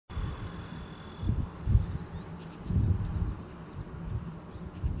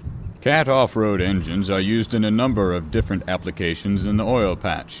Cat off-road engines are used in a number of different applications in the oil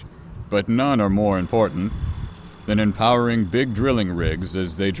patch, but none are more important than empowering big drilling rigs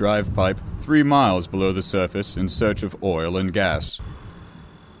as they drive pipe 3 miles below the surface in search of oil and gas.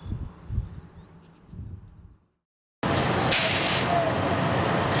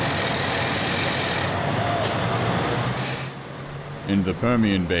 In the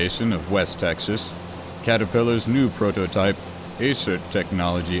Permian Basin of West Texas, Caterpillar's new prototype Acert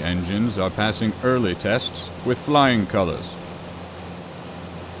technology engines are passing early tests with flying colors.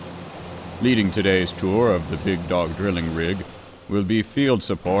 Leading today's tour of the Big Dog drilling rig will be field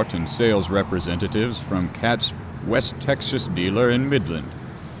support and sales representatives from Cat's West Texas dealer in Midland,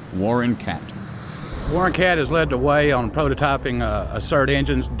 Warren Cat. Warren Cat has led the way on prototyping Acert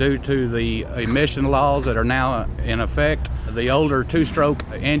engines due to the emission laws that are now in effect. The older two-stroke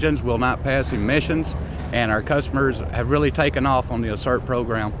engines will not pass emissions, and our customers have really taken off on the Acert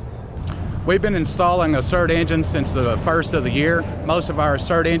program. We've been installing Acert engines since the first of the year. Most of our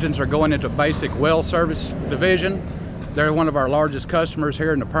Acert engines are going into basic well service division. They're one of our largest customers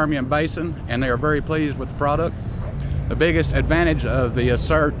here in the Permian Basin, and they are very pleased with the product. The biggest advantage of the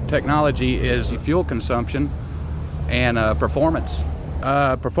Acert technology is fuel consumption and performance.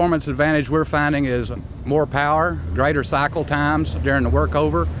 Performance advantage we're finding is more power, greater cycle times during the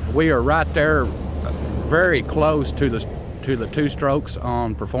workover. We are right there, very close to the two strokes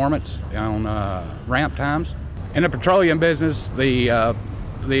on performance, on ramp times. In the petroleum business, the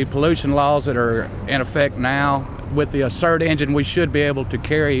pollution laws that are in effect now, with the Acert engine, we should be able to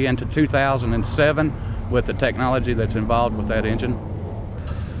carry into 2007 with the technology that's involved with that engine.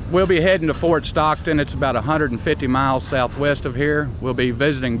 We'll be heading to Fort Stockton. It's about 150 miles southwest of here. We'll be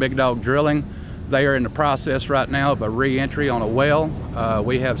visiting Big Dog Drilling. They are in the process right now of a re-entry on a well.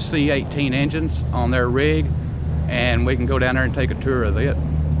 We have C18 engines on their rig, and we can go down there and take a tour of it.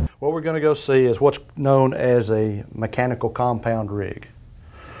 What we're going to go see is what's known as a mechanical compound rig.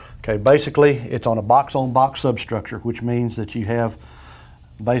 Okay, basically it's on a box-on-box substructure, which means that you have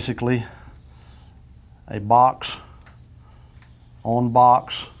basically a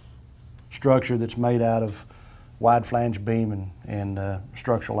box-on-box structure that's made out of wide flange beam and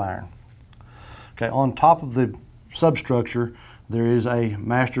structural iron. Okay, on top of the substructure there is a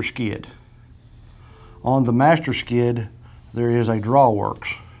master skid. On the master skid there is a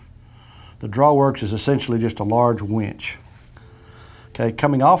drawworks. The drawworks is essentially just a large winch. Okay,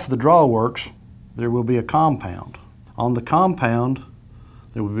 coming off the drawworks there will be a compound. On the compound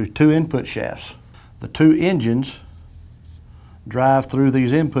there will be 2 input shafts. The 2 engines drive through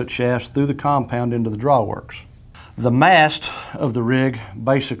these input shafts through the compound into the drawworks. The mast of the rig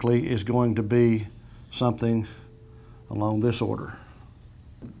basically is going to be something along this order.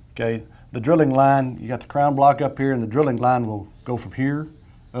 Okay, the drilling line, you got the crown block up here, and the drilling line will go from here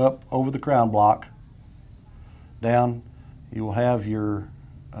up over the crown block down. You will have your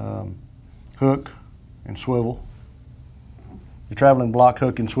hook and swivel. The traveling block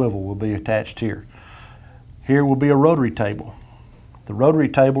hook and swivel will be attached here. Here will be a rotary table. The rotary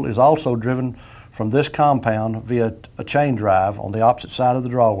table is also driven from this compound via a chain drive on the opposite side of the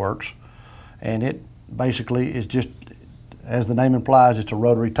drawworks, and it basically is just, as the name implies, it's a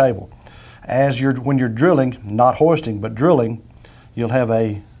rotary table. When you're drilling, not hoisting but drilling, you'll have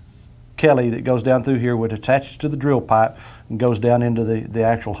a Kelly that goes down through here, which attaches to the drill pipe and goes down into the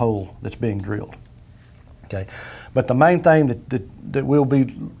actual hole that's being drilled. Okay, but the main thing that we'll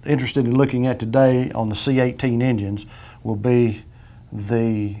be interested in looking at today on the C18 engines will be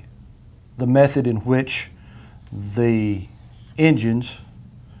the method in which the engines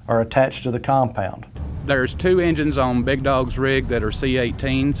are attached to the compound. There's 2 engines on Big Dog's rig that are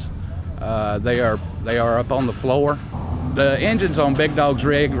C18s. They are up on the floor. The engines on Big Dog's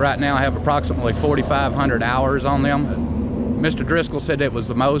rig right now have approximately 4,500 hours on them. Mr. Driscoll said it was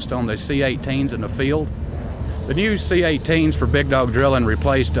the most on the C18s in the field. The new C18s for Big Dog Drilling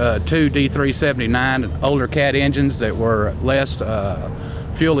replaced 2 D379 older Cat engines that were less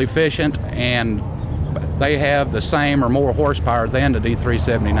fuel efficient, and they have the same or more horsepower than the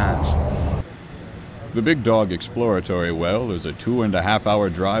D379s. The Big Dog exploratory well is a 2.5-hour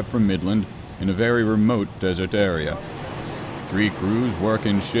drive from Midland in a very remote desert area. 3 crews work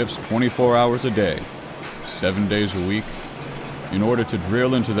in shifts 24 hours a day, 7 days a week, in order to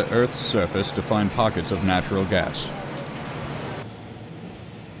drill into the Earth's surface to find pockets of natural gas.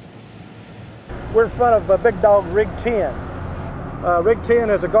 We're in front of Big Dog Rig 10. Rig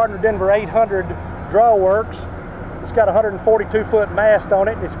 10 is a Gardner Denver 800 drawworks. It's got a 142-foot mast on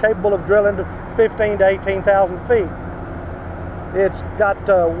it, and it's capable of drilling to 15 to 18,000 feet. It's got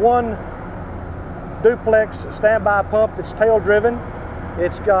 1 duplex standby pump that's tail driven,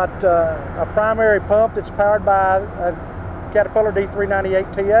 It's got a primary pump that's powered by a Caterpillar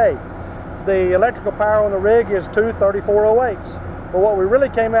D398TA. The electrical power on the rig is two 3408s. But what we really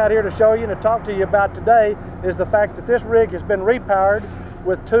came out here to show you and to talk to you about today is the fact that this rig has been repowered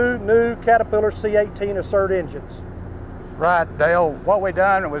with two new Caterpillar C18 Acert engines. Right, Dale. What we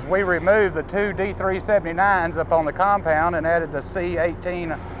done was we removed the two D379s up on the compound and added the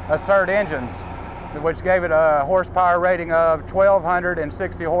C18 Acert engines, which gave it a horsepower rating of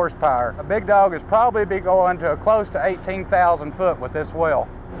 1,260 horsepower. A big dog is probably be going to close to 18,000 foot with this well.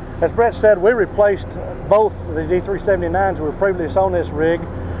 As Brett said, we replaced both the D379s that were previously on this rig.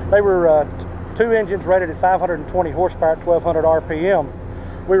 They were two engines rated at 520 horsepower at 1,200 RPM.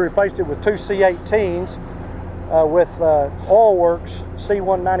 We replaced it with two C18s with Oilworks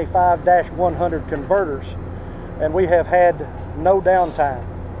C195-100 converters, and we have had no downtime.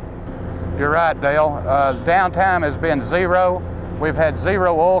 You're right, Dale. Downtime has been zero. We've had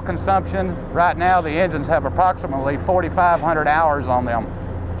zero oil consumption. Right now, the engines have approximately 4,500 hours on them.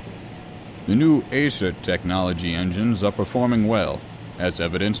 The new Acert technology engines are performing well, as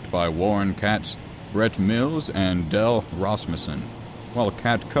evidenced by Warren Katz, Brett Mills, and Del Rasmussen, while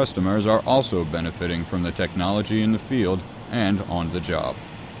CAT customers are also benefiting from the technology in the field and on the job.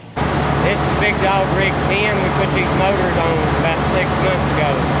 This is Big Dog Rig 10. We put these motors on about 6 months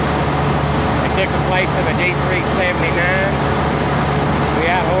ago. They took the place of a D379. We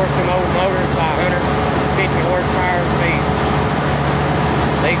out-horsed some old motors by 150 horsepower apiece.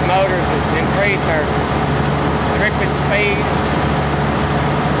 These motors have increased our tripping speed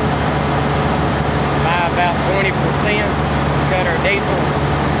by about 20%. Cut our diesel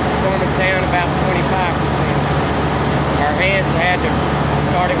performance down about 25%. Our hands had to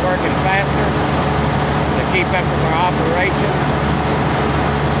started working faster to keep up with our operation,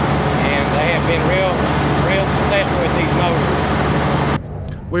 and they have been real successful with these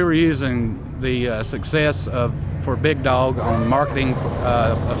motors. We were using the success for Big Dog on marketing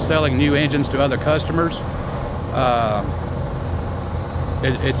of selling new engines to other customers.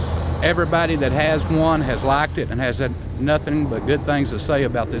 It's everybody that has one has liked it and has had nothing but good things to say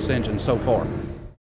about this engine so far.